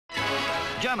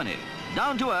Germany.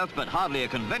 Down to earth, but hardly a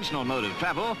conventional mode of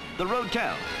travel, the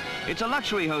Rotel. It's a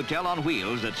luxury hotel on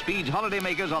wheels that speeds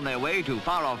holidaymakers on their way to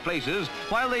far-off places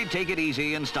while they take it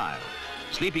easy in style.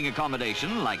 Sleeping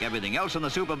accommodation, like everything else on the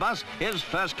Superbus, is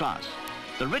first class.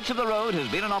 The Ritz of the Road has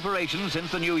been in operation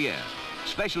since the new year.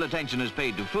 Special attention is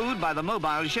paid to food by the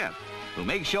mobile chef, who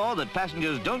makes sure that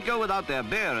passengers don't go without their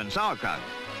beer and sauerkraut.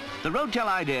 The Rotel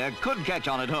idea could catch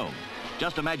on at home.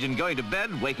 Just imagine going to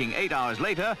bed, waking 8 hours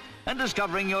later, and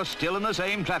discovering you're still in the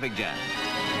same traffic jam.